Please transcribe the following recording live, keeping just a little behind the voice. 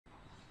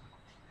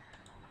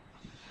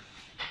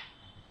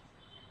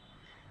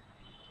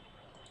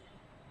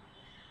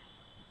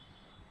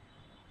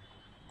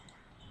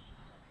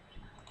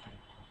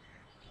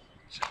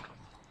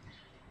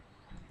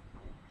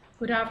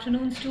Good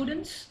afternoon,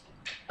 students.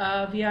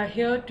 We are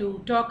here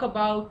to talk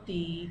about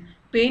the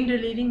pain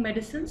relieving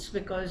medicines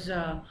because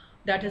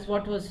that is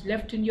what was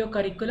left in your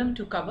curriculum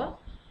to cover.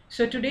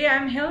 So today I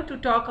am here to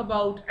talk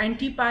about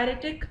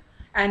antipyretic,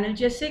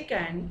 analgesic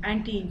and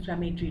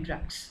anti-inflammatory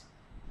drugs.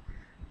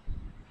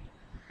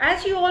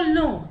 As you all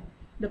know,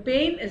 the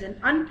pain is an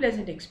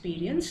unpleasant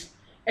experience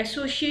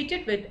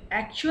associated with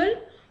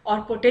actual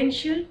or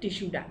potential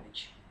tissue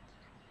damage.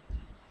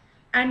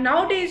 And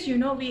nowadays,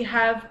 we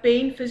have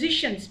pain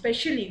physicians,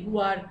 especially who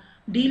are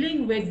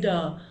dealing with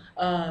the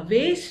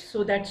ways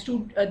so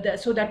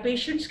that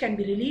patients can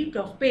be relieved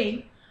of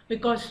pain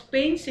because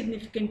pain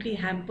significantly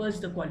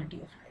hampers the quality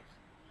of life.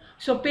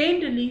 So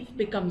pain relief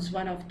becomes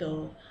one of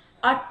the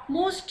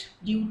utmost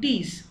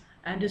duties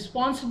and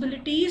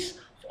responsibilities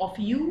of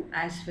you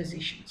as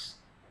physicians.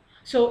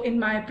 So in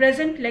my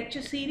present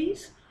lecture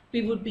series,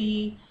 we would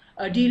be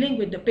dealing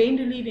with the pain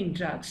relieving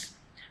drugs,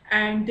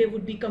 and they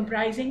would be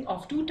comprising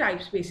of two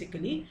types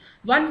basically.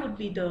 One would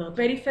be the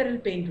peripheral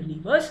pain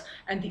relievers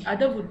and the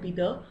other would be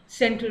the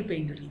central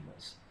pain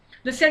relievers.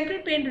 The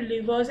central pain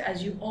relievers,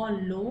 as you all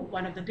know,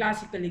 one of the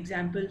classical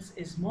examples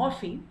is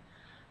morphine,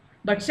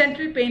 but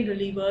central pain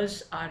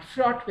relievers are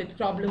fraught with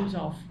problems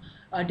of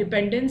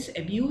dependence,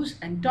 abuse,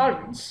 and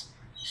tolerance.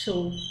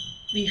 So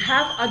we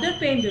have other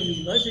pain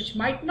relievers which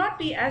might not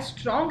be as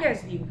strong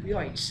as the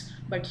opioids,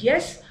 but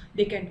yes,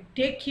 they can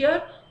take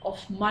care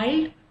of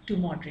mild to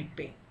moderate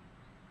pain.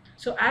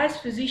 So as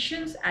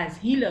physicians, as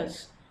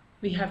healers,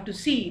 we have to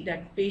see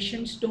that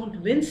patients don't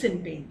wince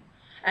in pain.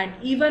 And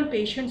even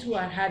patients who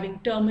are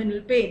having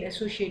terminal pain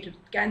associated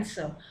with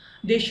cancer,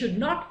 they should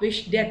not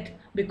wish death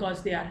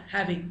because they are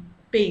having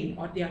pain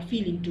or they are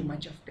feeling too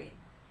much of pain.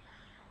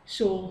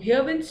 So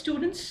herewith,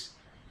 students,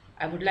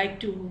 I would like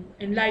to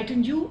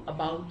enlighten you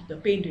about the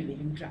pain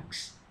relieving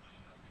drugs.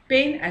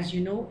 Pain, as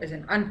you know, is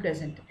an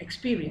unpleasant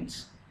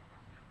experience.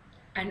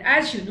 And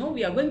as you know,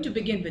 we are going to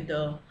begin with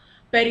the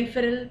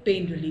peripheral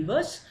pain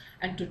relievers.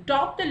 And to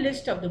top the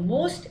list of the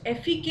most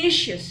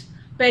efficacious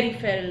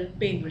peripheral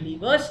pain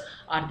relievers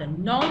are the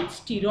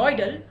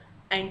non-steroidal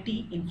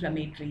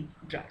anti-inflammatory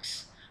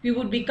drugs. We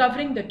would be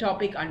covering the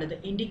topic under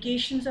the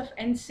indications of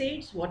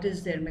Nsaids, what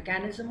is their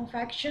mechanism of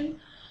action,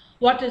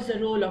 what is the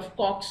role of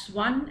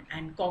COX-1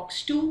 and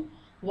COX-2,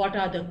 what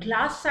are the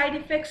class side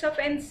effects of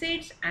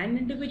Nsaids and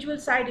individual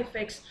side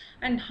effects,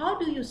 and how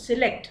do you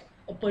select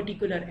a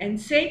particular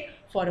NSAID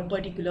for a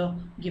particular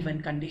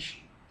given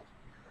condition.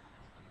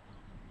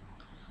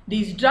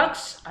 These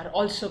drugs are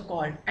also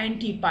called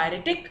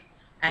antipyretic,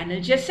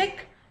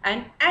 analgesic,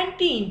 and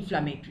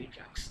anti-inflammatory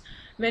drugs.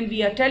 When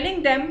we are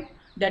telling them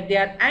that they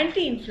are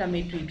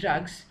anti-inflammatory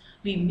drugs,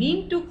 we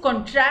mean to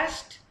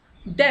contrast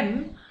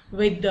them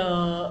with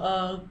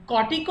the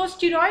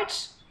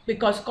corticosteroids,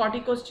 because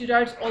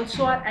corticosteroids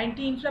also are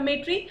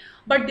anti-inflammatory,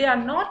 but they are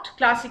not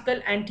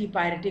classical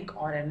antipyretic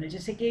or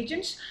analgesic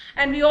agents.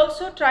 And we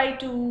also try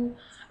to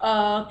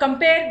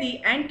compare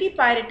the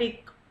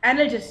antipyretic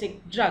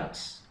analgesic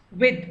drugs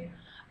with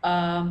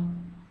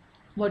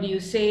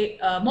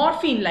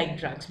morphine-like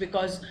drugs,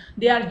 because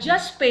they are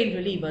just pain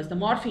relievers. The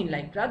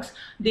morphine-like drugs,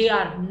 they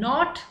are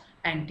not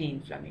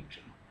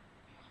anti-inflammatory.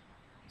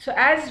 So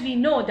as we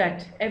know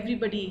that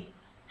everybody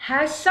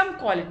has some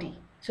quality,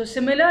 so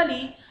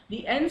similarly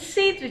the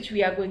NSAIDs which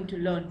we are going to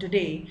learn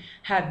today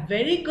have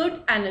very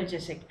good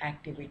analgesic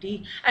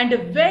activity and a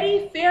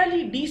very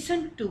fairly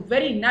decent to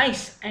very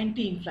nice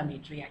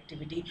anti-inflammatory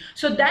activity.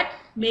 So that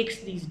makes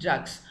these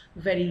drugs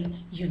very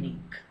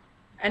unique.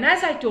 And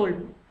as I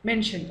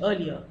mentioned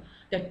earlier,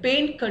 that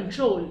pain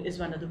control is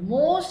one of the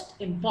most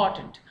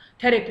important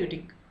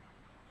therapeutic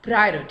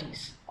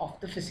priorities of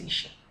the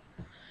physician.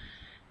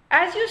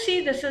 As you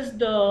see, this is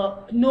the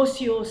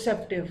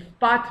nociceptive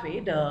pathway,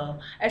 the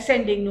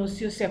ascending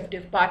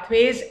nociceptive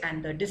pathways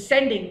and the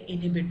descending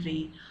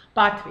inhibitory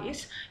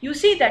pathways. You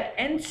see that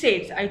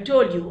NSAIDs, I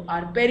told you,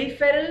 are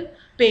peripheral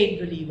pain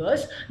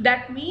relievers.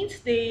 That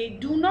means they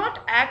do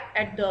not act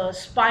at the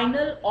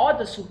spinal or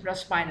the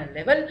supraspinal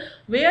level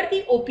where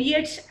the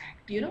opiates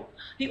act.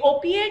 The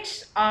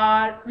opiates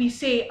are, we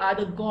say, are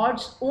the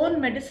God's own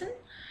medicine,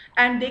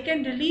 and they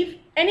can relieve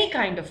any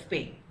kind of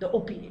pain, the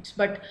opiates.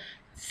 But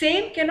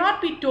same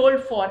cannot be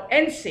told for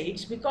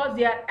NSAIDs because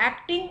they are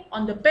acting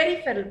on the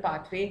peripheral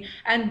pathway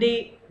and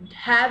they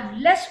have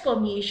less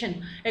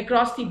permeation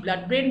across the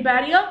blood-brain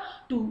barrier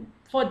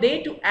for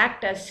they to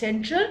act as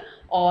central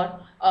or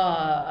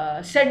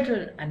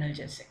central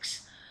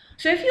analgesics.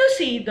 So if you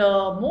see,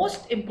 the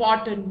most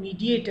important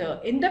mediator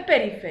in the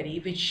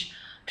periphery which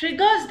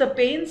triggers the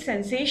pain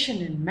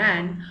sensation in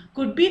man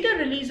could be the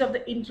release of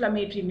the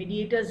inflammatory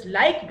mediators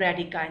like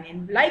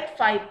bradykinin, like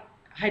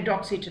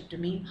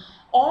 5-hydroxytryptamine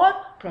or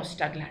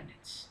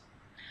prostaglandins.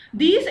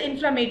 These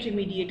inflammatory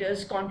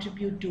mediators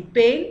contribute to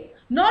pain,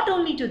 not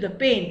only to the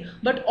pain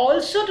but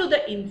also to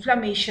the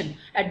inflammation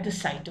at the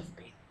site of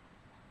pain.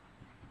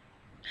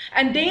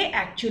 And they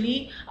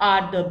actually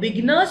are the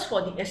beginners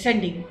for the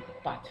ascending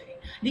pathway.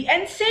 The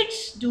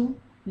NSAIDs do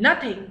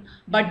nothing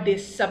but they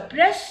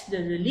suppress the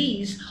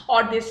release,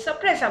 or they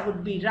suppress, I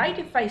would be right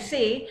if I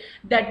say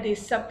that they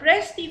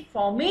suppress the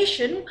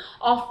formation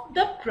of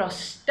the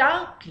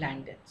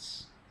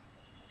prostaglandins.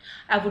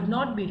 I would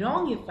not be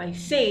wrong if I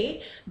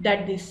say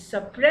that they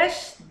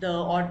suppress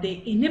or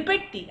they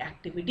inhibit the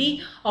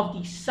activity of the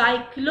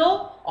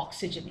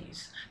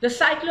cyclooxygenase. The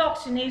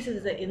cyclooxygenase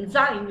is the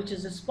enzyme which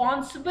is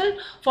responsible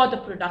for the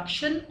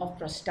production of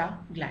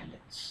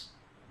prostaglandins.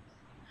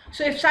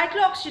 So if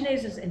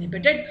cyclooxygenase is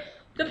inhibited,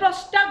 the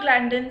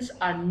prostaglandins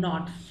are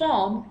not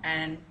formed,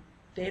 and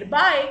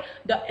thereby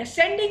the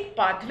ascending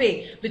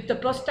pathway which the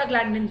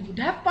prostaglandins would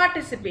have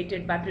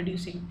participated by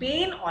producing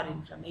pain or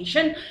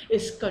inflammation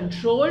is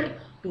controlled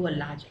to a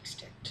large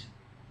extent.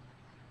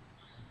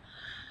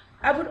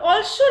 I would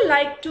also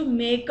like to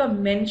make a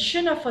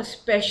mention of a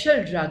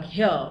special drug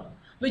here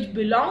which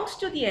belongs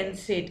to the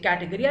NSAID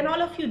category, and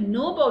all of you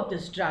know about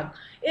this drug,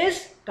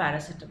 is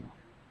paracetamol.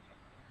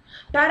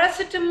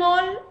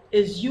 Paracetamol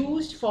is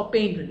used for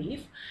pain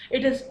relief.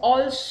 It is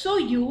also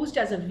used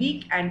as a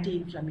weak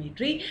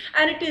anti-inflammatory,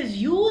 and it is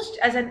used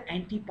as an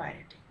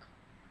antipyretic.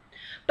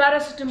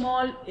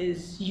 Paracetamol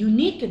is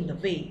unique in the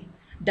way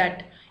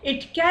that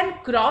it can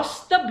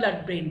cross the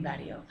blood-brain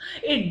barrier.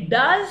 It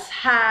does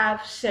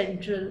have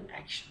central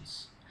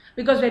actions,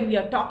 because when we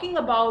are talking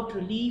about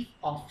relief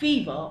of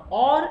fever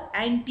or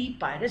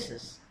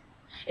antipyresis,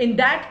 in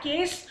that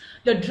case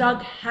the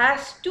drug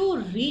has to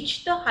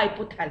reach the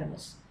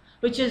hypothalamus,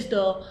 which is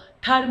the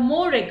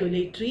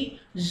thermoregulatory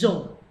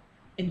zone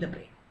in the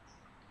brain.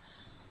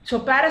 So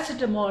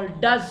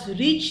paracetamol does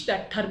reach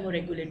that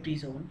thermoregulatory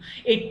zone.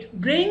 It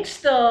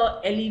brings the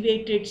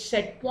elevated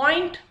set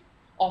point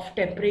of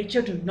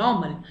temperature to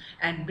normal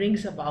and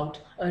brings about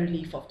a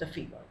relief of the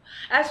fever.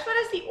 As far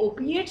as the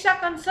opiates are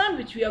concerned,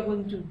 which we are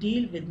going to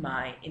deal with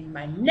in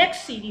my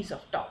next series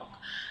of talk,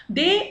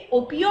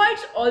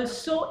 opioids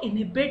also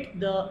inhibit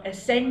the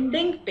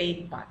ascending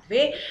pain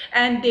pathway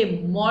and they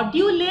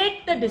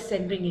modulate the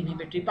descending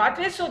inhibitory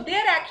pathway. So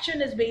their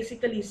action is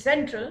basically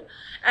central,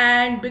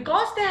 and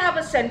because they have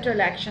a central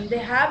action, they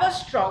have a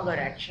stronger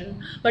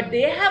action, but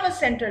they have a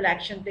central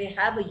action, they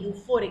have a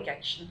euphoric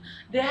action,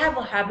 they have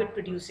a habit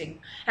producing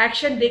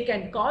action. They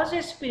can cause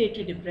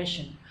respiratory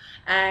depression,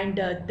 and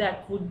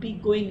that would be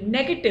going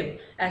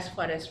negative as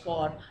far as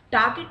for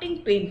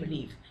targeting pain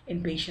relief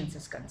in patients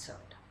is concerned.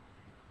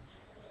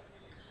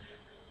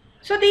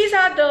 So these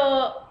are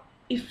the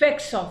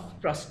effects of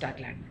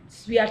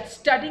prostaglandins. We are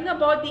studying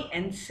about the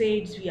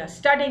Nsaids. We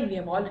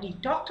have already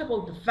talked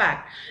about the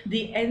fact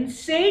the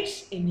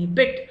Nsaids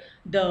inhibit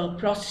the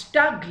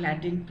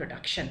prostaglandin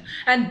production,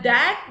 and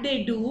that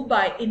they do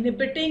by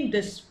inhibiting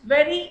this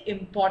very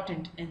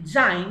important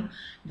enzyme,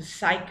 the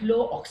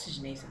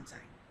cyclooxygenase enzyme.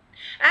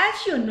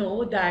 As you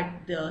know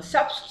that the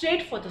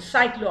substrate for the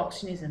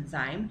cyclooxygenase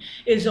enzyme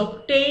is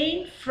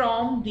obtained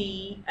from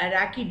the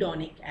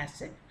arachidonic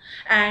acid,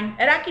 and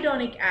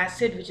arachidonic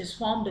acid, which is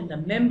formed in the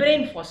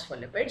membrane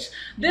phospholipids,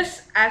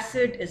 this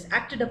acid is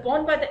acted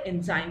upon by the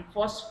enzyme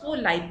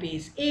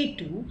phospholipase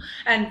A2,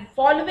 and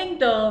following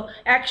the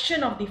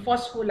action of the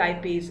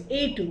phospholipase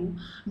A2,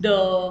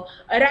 the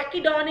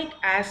arachidonic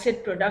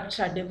acid products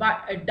are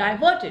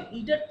diverted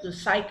either to the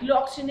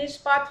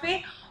cyclooxygenase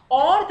pathway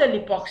or the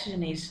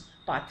lipoxygenase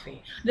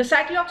pathway. The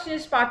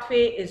cyclooxygenase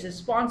pathway is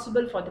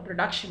responsible for the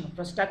production of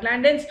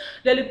prostaglandins.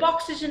 The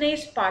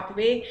lipoxygenase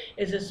pathway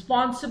is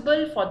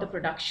responsible for the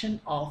production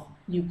of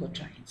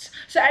leukotrienes.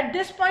 So at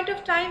this point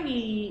of time,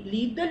 we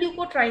leave the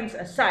leukotrienes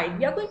aside.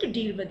 We are going to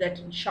deal with that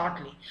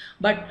shortly.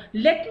 But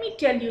let me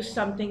tell you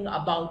something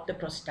about the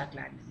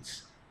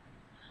prostaglandins.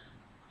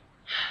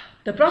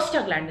 The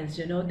prostaglandins,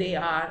 they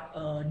are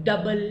a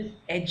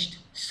double-edged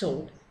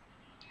sword.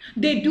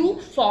 They do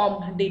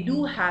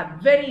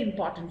have very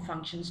important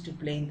functions to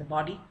play in the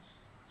body.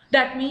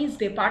 That means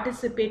they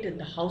participate in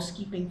the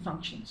housekeeping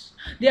functions.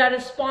 They are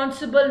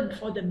responsible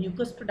for the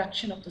mucus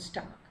production of the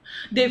stomach.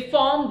 They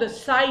form the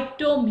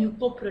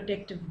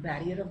cytomucoprotective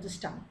barrier of the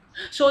stomach,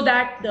 so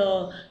that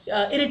the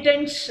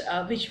irritants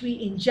which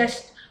we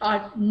ingest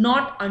are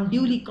not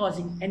unduly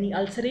causing any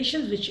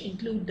ulcerations, which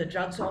include the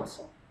drugs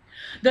also.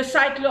 The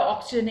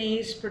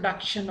cyclooxygenase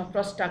production of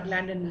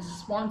prostaglandin is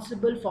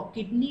responsible for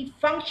kidney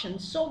function,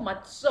 so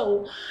much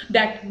so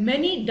that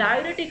many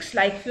diuretics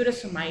like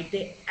furosemide,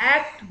 they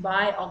act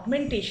by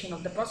augmentation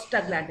of the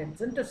prostaglandin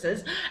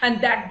synthesis,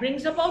 and that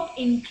brings about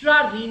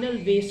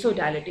intrarenal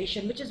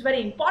vasodilatation, which is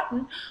very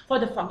important for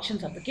the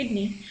functions of the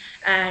kidney.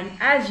 And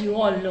as you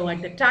all know,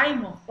 at the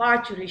time of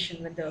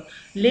parturition, when the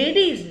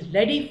lady is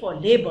ready for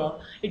labor,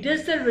 it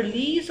is the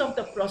release of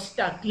the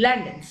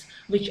prostaglandins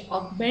which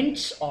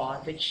augments or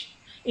which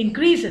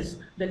increases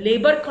the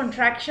labor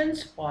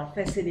contractions for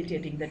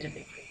facilitating the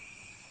delivery.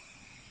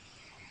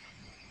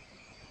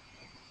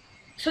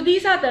 So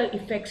these are the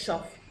effects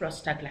of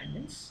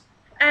prostaglandins.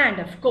 And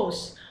of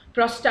course,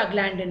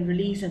 prostaglandin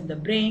release in the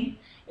brain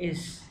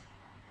is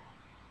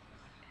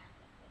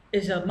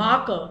a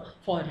marker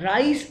for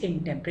rise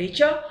in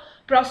temperature.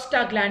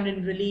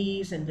 Prostaglandin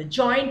release in the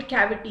joint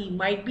cavity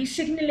might be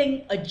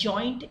signaling a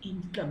joint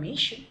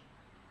inflammation.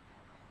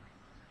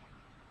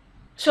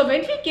 So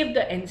when we give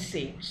the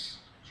NSAIDs,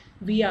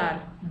 we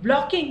are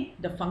blocking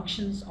the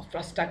functions of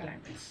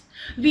prostaglandins.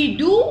 We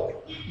do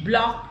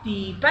block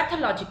the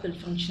pathological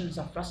functions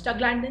of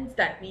prostaglandins.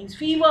 That means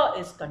fever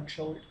is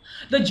controlled.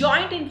 The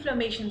joint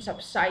inflammation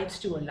subsides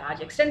to a large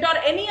extent, or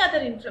any other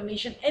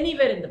inflammation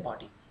anywhere in the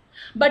body.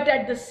 But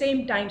at the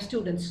same time,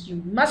 students,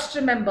 you must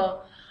remember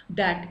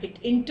that it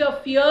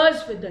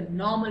interferes with the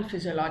normal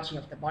physiology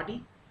of the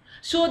body,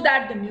 so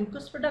that the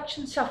mucus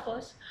production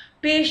suffers.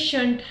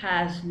 Patient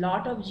has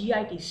lot of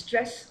GIT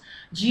stress,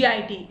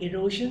 GIT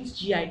erosions,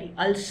 GIT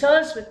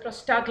ulcers with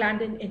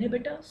prostaglandin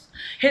inhibitors.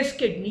 His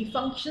kidney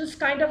functions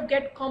kind of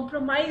get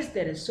compromised.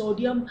 There is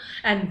sodium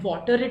and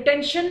water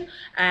retention,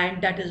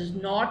 and that is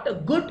not a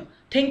good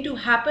thing to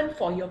happen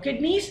for your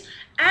kidneys.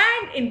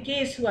 And in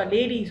case you are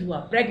ladies who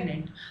are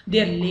pregnant,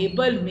 their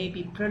labor may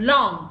be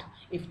prolonged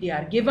if they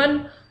are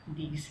given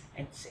these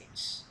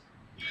NSAIDs.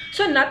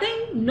 So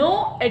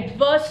no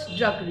adverse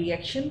drug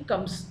reaction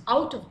comes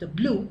out of the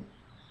blue.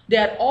 They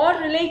are all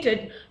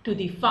related to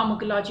the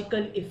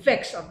pharmacological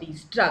effects of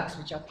these drugs,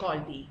 which are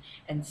called the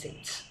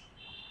NSAIDs.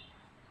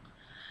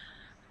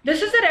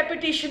 This is a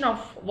repetition of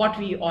what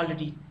we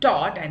already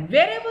taught, and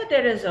wherever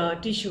there is a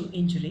tissue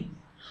injury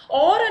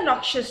or a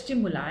noxious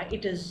stimuli,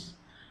 it is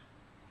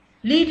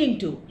leading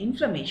to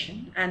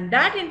inflammation, and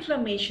that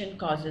inflammation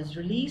causes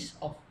release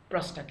of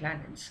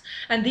prostaglandins.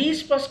 And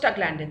these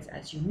prostaglandins,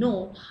 as you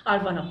know,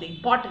 are one of the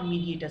important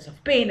mediators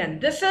of pain,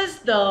 and this is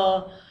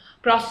the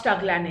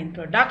prostaglandin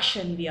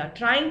production we are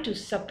trying to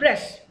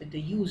suppress with the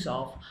use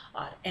of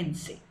our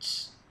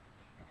NSAIDs.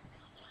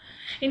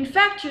 In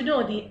fact, the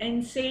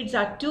NSAIDs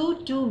are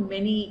too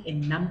many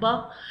in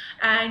number,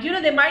 and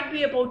there might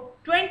be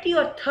about 20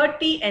 or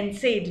 30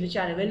 NSAIDs which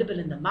are available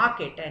in the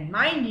market, and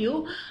mind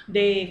you,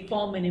 they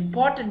form an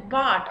important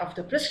part of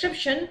the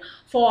prescription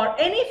for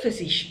any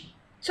physician.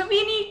 So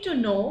we need to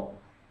know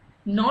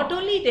not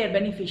only their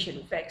beneficial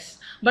effects,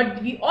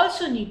 but we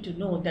also need to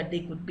know that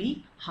they could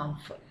be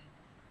harmful.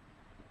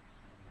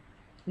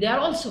 They are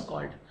also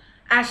called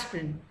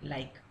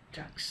aspirin-like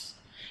drugs.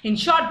 In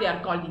short, they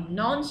are called the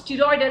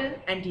non-steroidal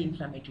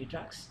anti-inflammatory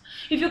drugs.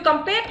 If you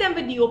compare them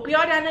with the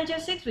opioid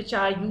analgesics, which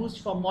are used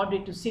for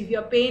moderate to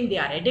severe pain, they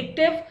are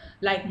addictive.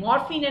 Like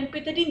morphine and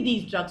pethidine,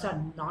 these drugs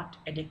are not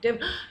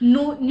addictive.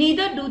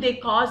 Neither do they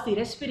cause the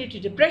respiratory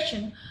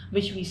depression,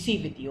 which we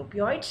see with the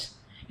opioids.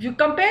 If you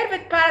compare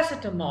with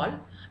paracetamol,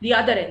 the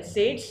other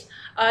NSAIDs,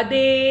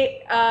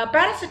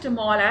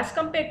 paracetamol as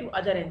compared to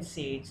other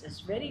NSAIDs is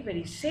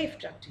very safe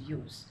drug to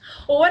use.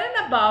 Over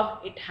and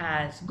above, it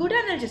has good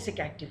analgesic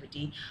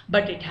activity,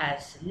 but it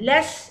has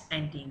less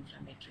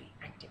anti-inflammatory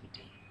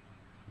activity.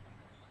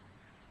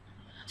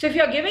 So if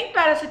you are giving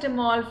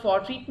paracetamol for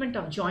treatment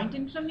of joint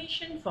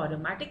inflammation, for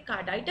rheumatic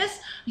carditis,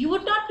 you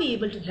would not be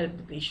able to help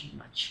the patient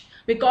much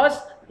because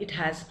it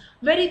has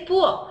very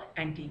poor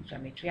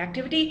anti-inflammatory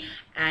activity.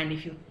 And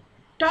if you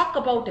talk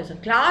about as a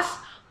class,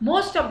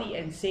 most of the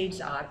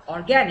NSAIDs are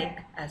organic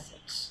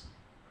acids.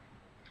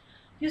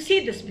 You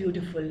see this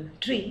beautiful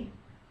tree,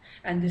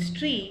 and this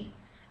tree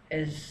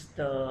is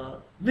the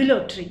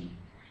willow tree.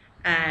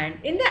 And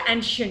in the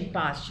ancient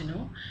past,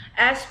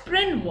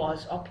 aspirin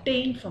was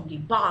obtained from the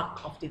bark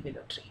of the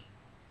willow tree.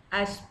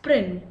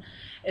 Aspirin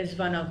is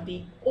one of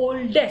the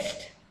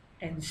oldest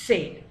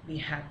NSAID we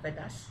have with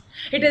us.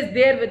 It is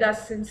there with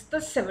us since the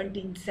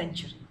 17th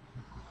century.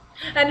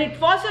 And it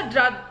was a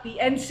drug, the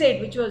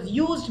NSAID, which was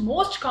used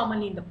most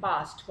commonly in the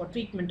past for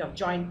treatment of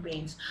joint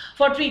pains,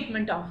 for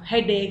treatment of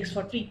headaches,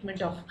 for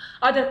treatment of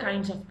other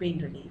kinds of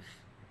pain relief.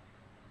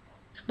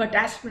 But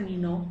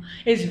aspirin,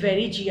 is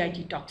very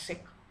GIT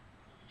toxic.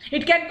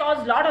 It can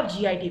cause a lot of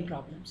GIT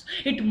problems.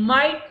 It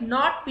might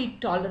not be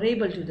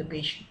tolerable to the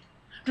patient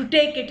to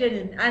take it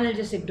in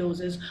analgesic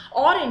doses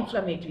or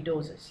inflammatory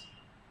doses.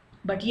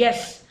 But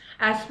yes,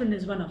 aspirin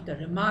is one of the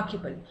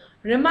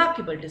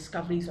remarkable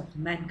discoveries of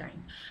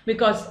mankind,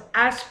 because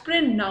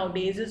aspirin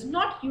nowadays is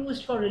not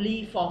used for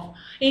relief of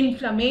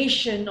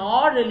inflammation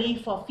or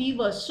relief of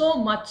fever so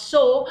much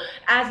so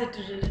as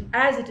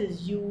it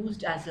is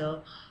used as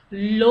a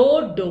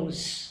low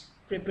dose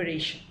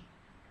preparation,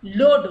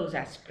 low dose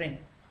aspirin.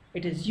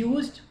 It is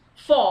used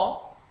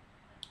for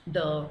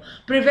the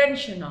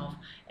prevention of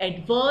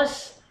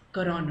adverse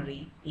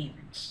coronary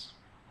events.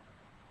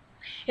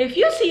 If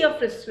you see a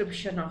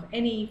prescription of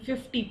any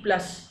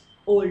 50+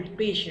 old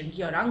patient,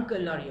 your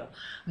uncle or your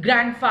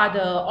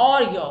grandfather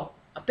or your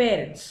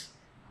parents,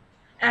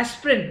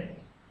 aspirin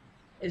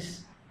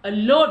is a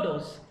low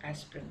dose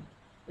aspirin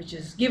which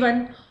is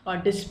given or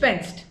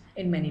dispensed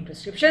in many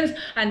prescriptions,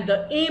 and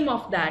the aim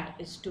of that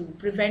is to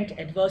prevent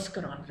adverse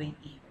coronary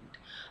event.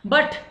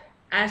 But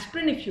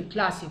aspirin, if you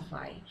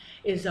classify,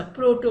 is a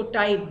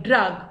prototype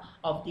drug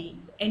of the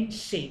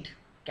NSAID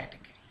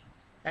category.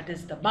 That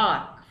is the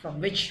bark from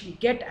which we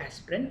get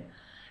aspirin,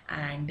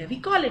 and we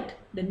call it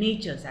the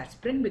nature's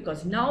aspirin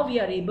because now we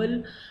are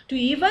able to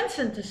even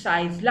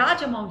synthesize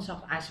large amounts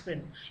of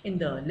aspirin in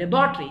the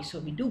laboratory, so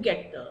we do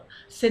get the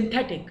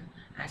synthetic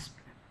aspirin.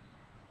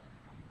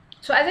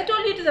 So as I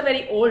told you, it is a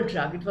very old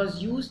drug. It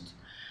was used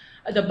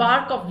The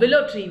bark of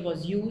willow tree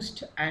was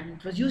used, and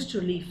it was used to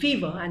relieve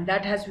fever, and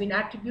that has been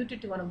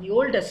attributed to one of the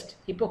oldest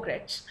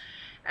Hippocrates.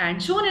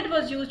 And soon it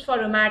was used for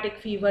rheumatic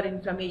fever,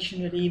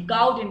 inflammation relief,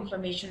 gout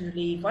inflammation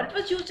relief, or it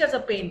was used as a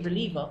pain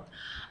reliever.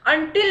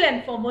 Until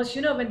and foremost,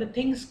 when the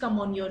things come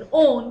on your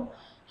own,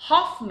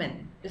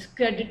 Hoffman is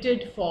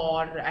credited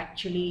for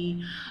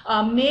actually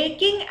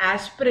making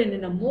aspirin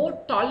in a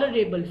more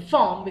tolerable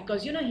form,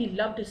 because he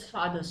loved his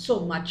father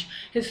so much.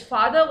 His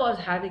father was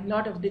having a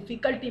lot of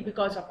difficulty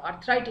because of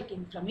arthritic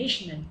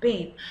inflammation and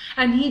pain,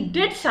 and he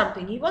did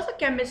something. He was a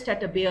chemist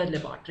at a Bayer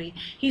laboratory.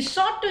 He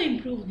sought to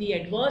improve the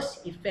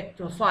adverse effect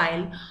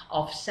profile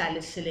of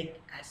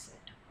salicylic acid.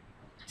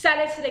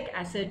 Salicylic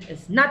acid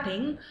is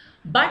nothing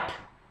but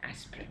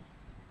aspirin.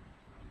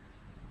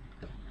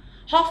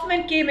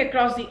 Hoffman came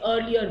across the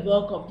earlier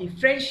work of the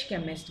French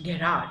chemist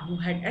Gerard, who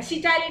had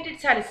acetylated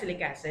salicylic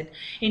acid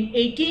in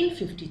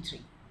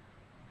 1853.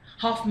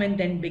 Hoffman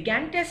then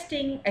began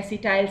testing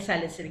acetyl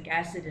salicylic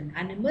acid in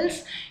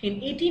animals in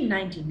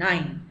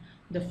 1899,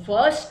 the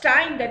first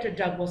time that a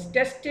drug was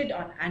tested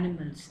on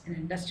animals in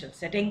an industrial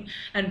setting,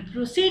 and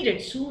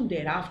proceeded soon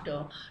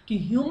thereafter to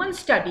human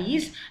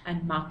studies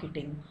and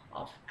marketing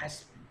of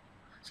aspirin.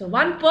 So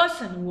one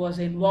person who was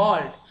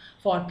involved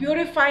for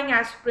purifying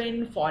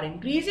aspirin, for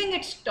increasing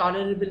its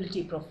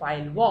tolerability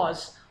profile,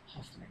 was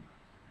Hoffman.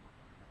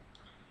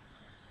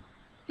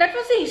 That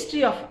was the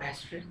history of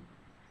aspirin.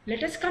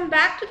 Let us come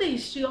back to the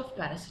history of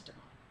paracetamol.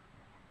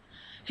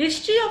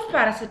 History of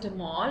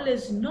paracetamol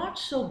is not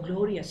so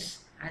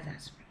glorious as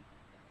aspirin.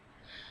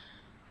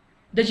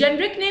 The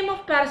generic name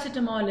of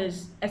paracetamol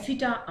is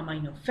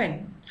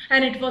acetaminophen,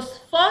 and it was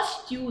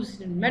first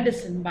used in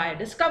medicine by a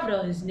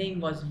discoverer. His name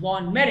was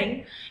von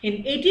Mering in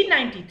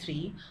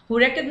 1893, who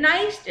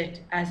recognized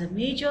it as a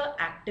major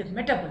active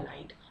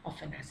metabolite of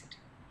phenacetin.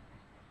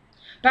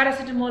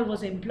 Paracetamol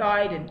was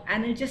employed in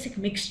analgesic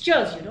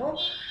mixtures,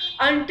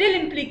 until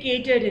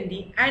implicated in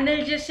the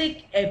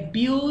analgesic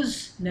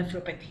abuse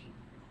nephropathy.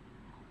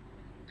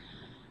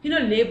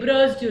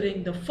 Laborers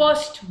during the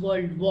First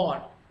World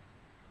War,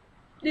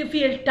 they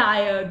felt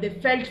tired, they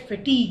felt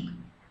fatigue,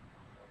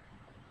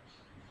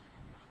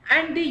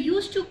 and they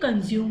used to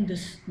consume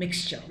this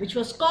mixture, which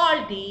was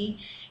called the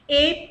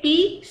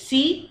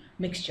APC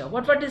mixture.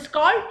 What is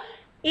called?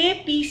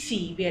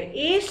 APC, where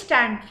A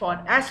stand for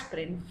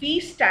aspirin, P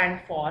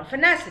stand for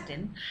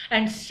phenacetin,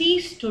 and C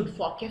stood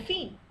for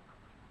caffeine.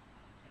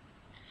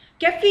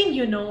 Caffeine,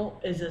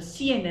 is a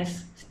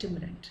CNS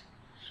stimulant.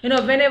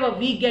 Whenever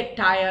we get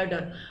tired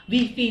or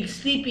we feel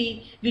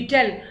sleepy, we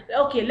tell,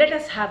 okay, let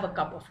us have a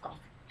cup of coffee.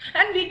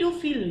 And we do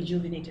feel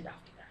rejuvenated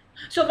after that.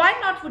 So why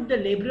not would the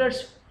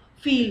laborers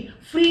feel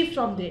free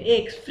from their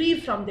aches, free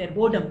from their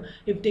boredom,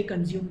 if they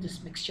consume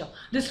this mixture?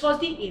 This was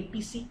the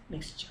APC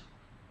mixture.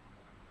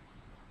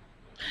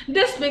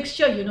 This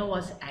mixture,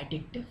 was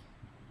addictive.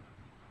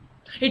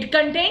 It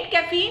contained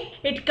caffeine,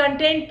 it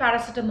contained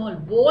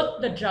paracetamol.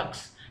 Both the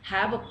drugs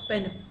have a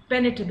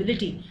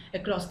penetrability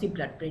across the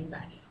blood-brain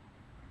barrier.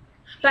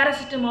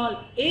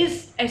 Paracetamol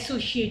is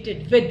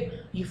associated with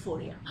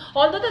euphoria.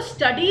 Although the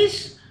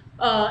studies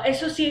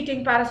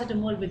associating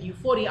paracetamol with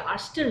euphoria are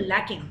still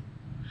lacking,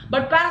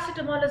 but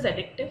paracetamol is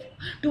addictive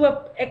to an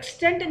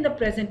extent. In the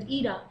present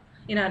era,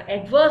 in our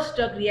adverse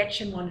drug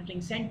reaction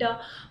monitoring center,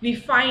 we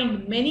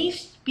find many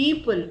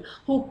people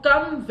who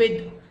come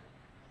with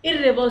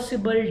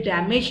irreversible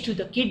damage to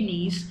the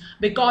kidneys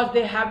because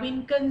they have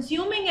been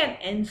consuming an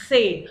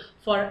NSAID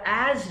for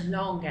as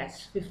long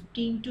as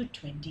 15 to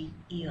 20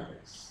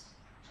 years.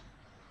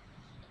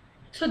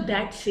 So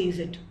that says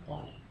it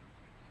all.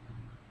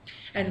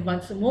 And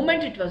once the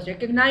moment it was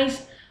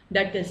recognized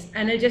that this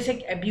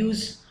analgesic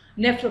abuse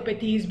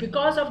nephropathies,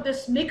 because of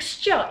this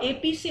mixture,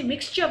 APC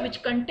mixture,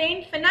 which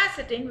contained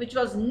phenacetin, which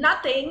was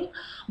nothing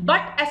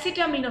but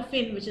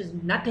acetaminophen, which is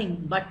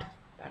nothing but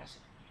paracetamol.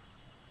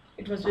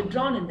 It was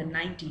withdrawn in the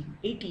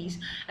 1980s,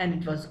 and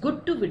it was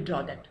good to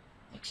withdraw that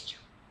mixture.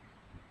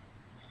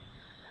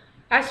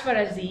 As far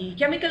as the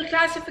chemical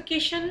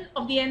classification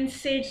of the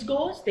NSAIDs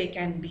goes, they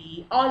can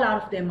be, all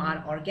of them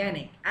are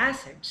organic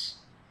acids.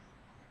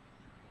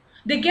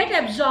 They get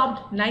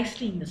absorbed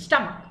nicely in the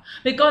stomach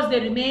because they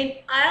remain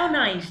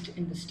ionized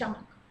in the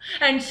stomach.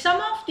 And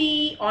some of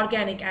the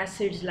organic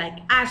acids like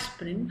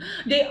aspirin,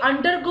 they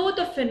undergo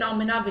the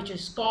phenomena which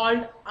is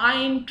called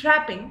ion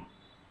trapping,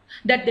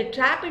 that they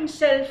trap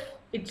itself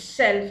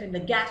in the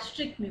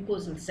gastric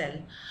mucosal cell,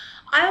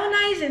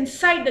 ionize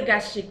inside the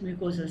gastric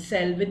mucosal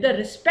cell, with the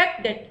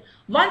respect that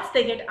once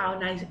they get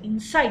ionized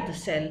inside the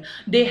cell,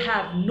 they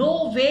have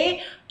no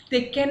way,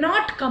 they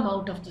cannot come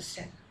out of the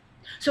cell.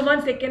 So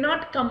once they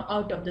cannot come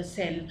out of the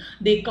cell,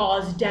 they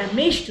cause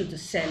damage to the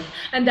cell,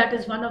 and that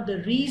is one of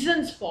the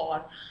reasons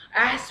for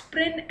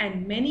aspirin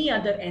and many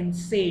other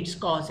NSAIDs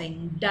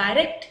causing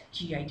direct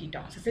GIT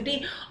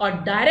toxicity or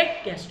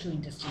direct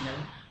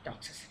gastrointestinal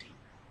toxicity.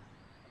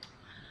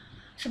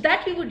 So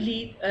that we would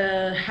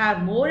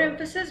have more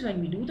emphasis when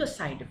we do the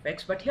side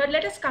effects, but here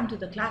let us come to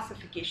the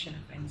classification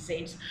of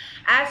NSAIDs.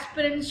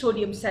 Aspirin,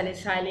 sodium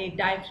salicylate,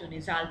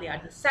 diflunisal, they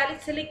are the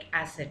salicylic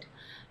acid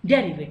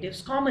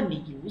derivatives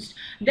commonly used.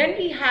 Then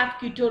we have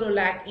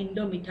ketorolac,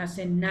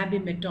 indomethacin,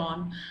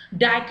 nabimetol,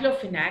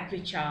 diclofenac,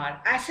 which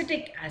are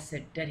acetic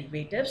acid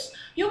derivatives.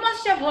 You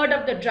must have heard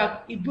of the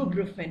drug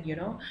ibuprofen,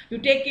 You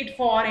take it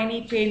for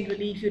any pain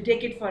relief, you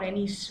take it for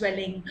any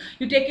swelling,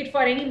 you take it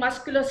for any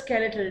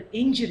musculoskeletal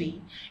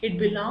injury. It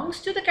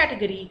belongs to the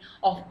category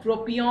of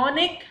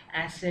propionic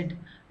acid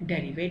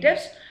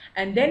derivatives.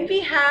 And then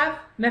we have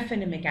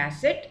mefenamic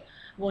acid.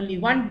 Only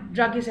one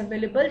drug is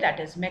available, that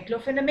is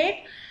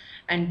meclofenamate.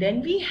 And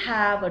then we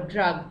have a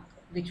drug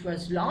which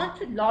was launched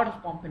with a lot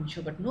of pomp and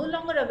show but no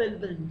longer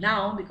available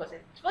now because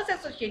it was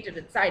associated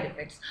with side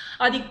effects,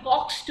 are the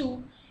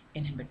COX-2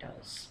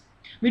 inhibitors.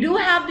 We do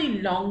have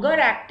the longer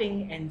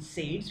acting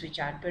Nsaids, which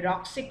are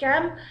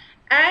piroxicam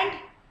and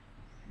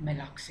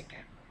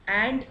meloxicam.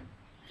 And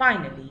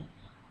finally,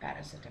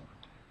 paracetamol.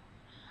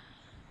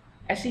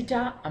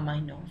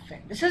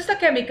 Acetaminophen. This is the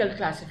chemical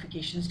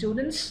classification,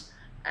 students.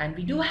 And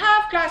we do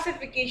have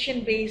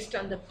classification based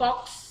on the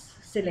COX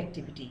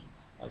selectivity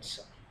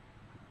also.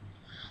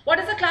 What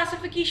is the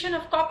classification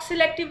of COX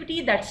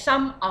selectivity? That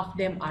some of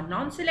them are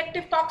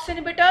non-selective COX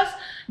inhibitors.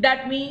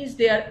 That means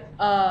their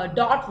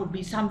dot would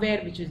be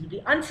somewhere which would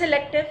be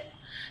unselective.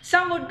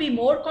 Some would be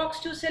more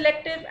COX-2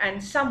 selective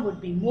and some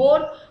would be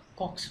more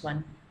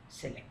COX-1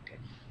 selective.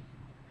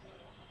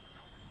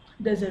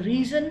 There's a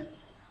reason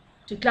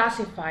to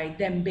classify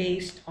them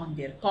based on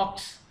their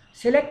COX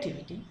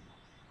selectivity.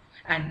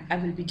 And I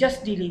will be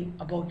just dealing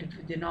about it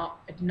with you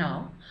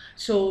now.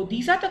 So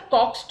these are the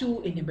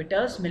COX-2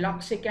 inhibitors: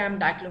 meloxicam,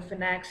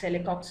 diclofenac,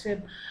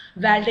 celecoxib,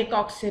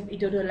 valdecoxib,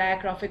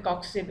 etodolac,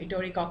 rofecoxib,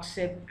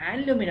 etoricoxib,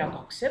 and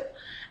lumiracoxib.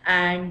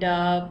 And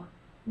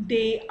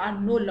they are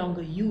no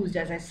longer used.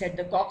 As I said,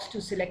 the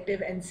COX-2 selective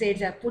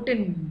Nsaids are put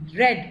in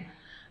red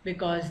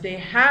because they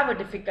have a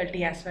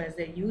difficulty as far as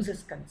their use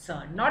is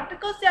concerned. Not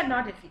because they are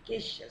not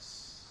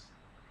efficacious.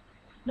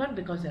 Not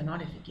because they are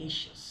not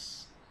efficacious.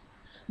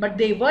 But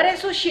they were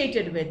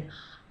associated with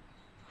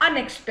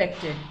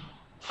unexpected,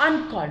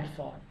 uncalled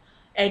for,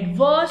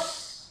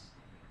 adverse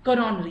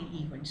coronary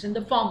events in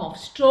the form of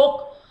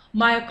stroke,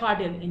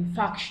 myocardial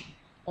infarction,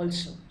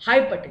 also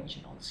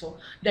hypertension also,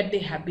 that they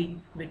have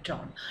been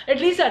withdrawn. At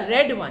least the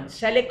red ones: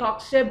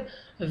 celecoxib,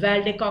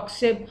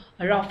 valdecoxib,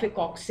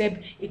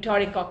 rofecoxib,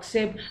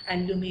 etoricoxib,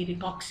 and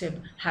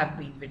lumiracoxib have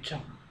been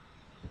withdrawn.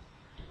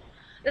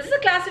 This is a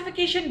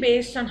classification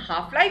based on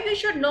half-life. You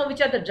should know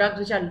which are the drugs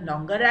which are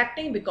longer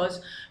acting,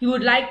 because you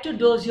would like to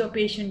dose your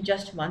patient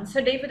just once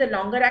a day with a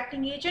longer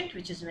acting agent,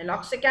 which is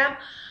meloxicam,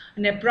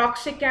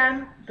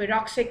 naproxicam,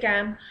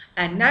 piroxicam,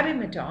 and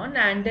nabimetol.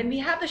 And then we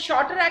have the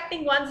shorter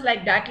acting ones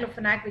like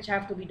diclofenac, which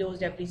have to be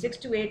dosed every 6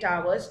 to 8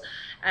 hours,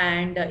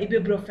 and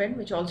ibuprofen,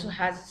 which also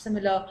has a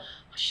similar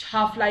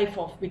half-life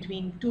of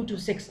between 2 to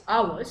 6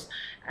 hours,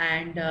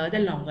 and the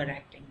longer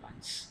acting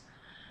ones.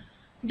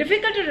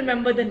 Difficult to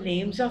remember the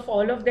names of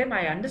all of them,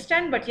 I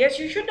understand, but yes,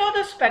 you should know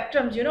the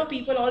spectrums.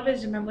 People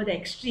always remember the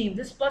extremes.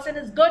 This person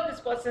is good, this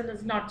person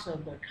is not so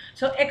good.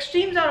 So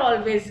extremes are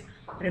always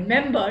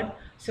remembered,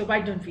 so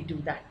why don't we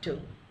do that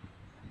too?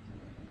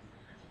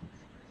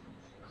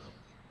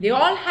 They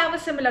all have a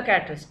similar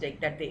characteristic,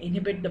 that they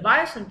inhibit the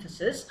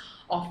biosynthesis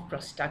of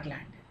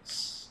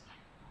prostaglandins.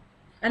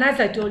 And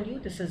as I told you,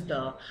 this is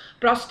the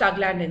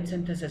prostaglandin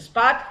synthesis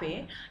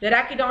pathway. The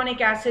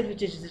arachidonic acid,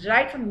 which is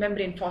derived from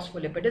membrane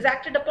phospholipid, is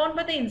acted upon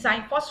by the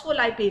enzyme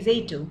phospholipase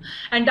A2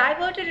 and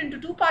diverted into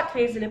two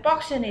pathways: the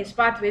lipoxygenase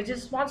pathway, which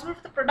is responsible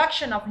for the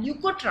production of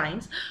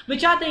leukotrienes,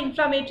 which are the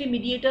inflammatory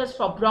mediators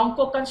for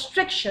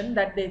bronchoconstriction,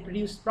 that they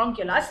produce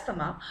bronchial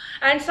asthma,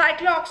 and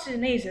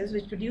cyclooxygenases,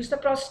 which produce the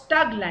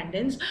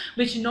prostaglandins,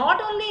 which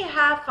not only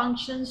have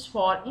functions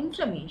for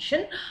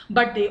inflammation,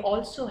 but they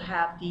also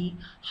have the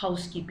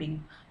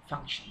housekeeping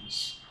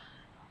functions.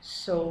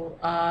 So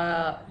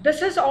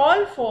this is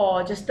all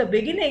for just the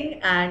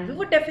beginning, and we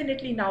would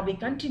definitely now be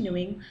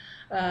continuing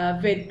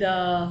with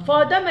the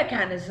further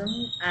mechanism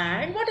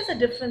and what is the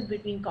difference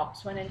between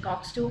COX-1 and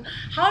COX-2,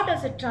 how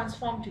does it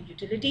transform to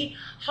utility,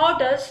 how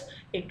does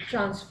it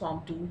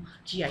transform to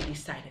GID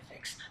side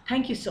effects.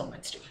 Thank you so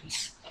much,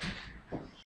 students.